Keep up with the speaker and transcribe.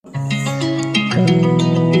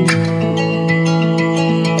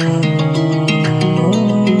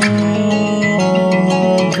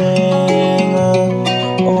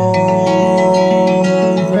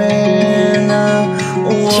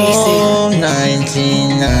Oh,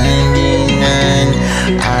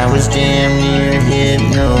 1999, I was damn near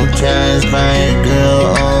hypnotized by a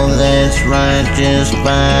girl. Oh, that's right, just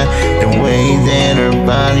by the way that her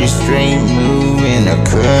body's straight moving, her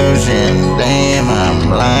curves, and damn, I'm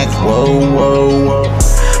like, whoa, whoa, whoa.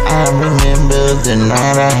 I remember the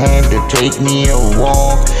night I had to take me a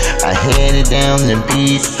walk. I headed down the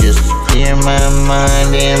beach just to clear my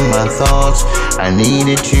mind and my thoughts. I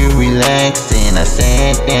needed to relax, and I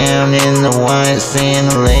sat down in the white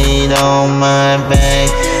sand, laid on my back.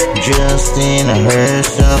 Just then I heard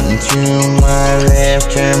something to my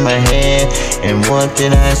left, turned my head, and what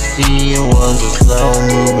did I see? It was a slow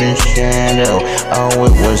moving shadow. Oh,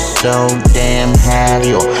 it was so damn hot,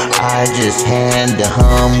 yo. I just had to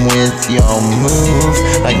hum with your move,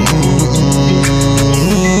 like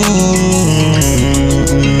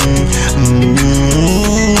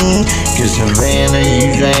Cause Havana,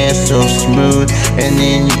 you dance so smooth, and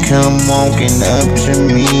then you come walking up to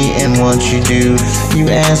me, and what you do, you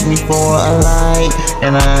ask me for a light,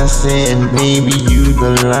 and I said, baby, you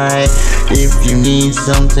the light. If you need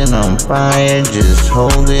something on fire, just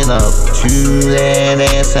hold it up to that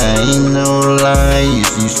ass. I ain't no lie, you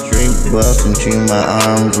see straight bust into my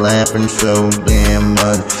arms, laughing so damn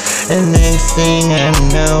much. And next thing I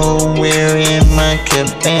know, we're in my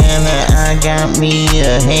cabana. I got me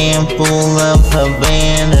a handful of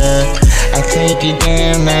Havana. I take it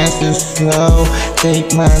down nice and slow,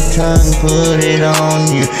 take my tongue, put it on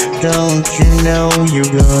you. Don't you know you're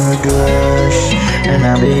gonna gush? And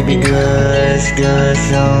now baby, gush,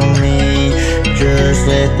 gush on me. Just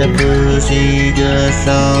let the pussy gush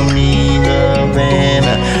on me,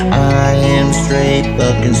 Havana. I am straight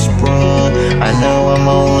fucking sprung. I know I'm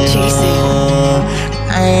only one.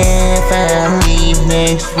 If I leave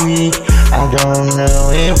next week, I don't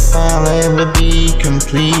know if I'll ever be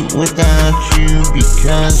complete without you,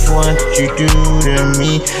 because what you do to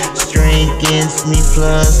me straight gets me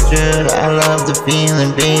flustered. I love the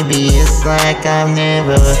feeling, baby, it's like I've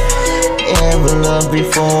never ever loved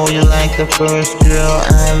before. You're like the first girl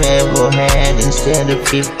I've ever had instead of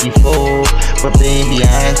 54. But baby,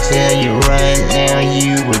 I tell you right now,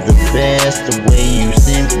 you were the best. The way you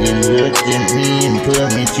simply looked at me and put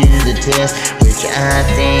me to the test, which I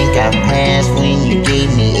think I passed when you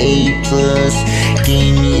gave me A+.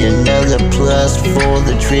 Gave me another plus for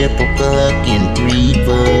the triple fucking 3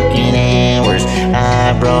 fucking hours.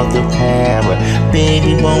 I brought the power.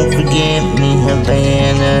 Baby, won't forget me,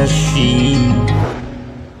 Havana, she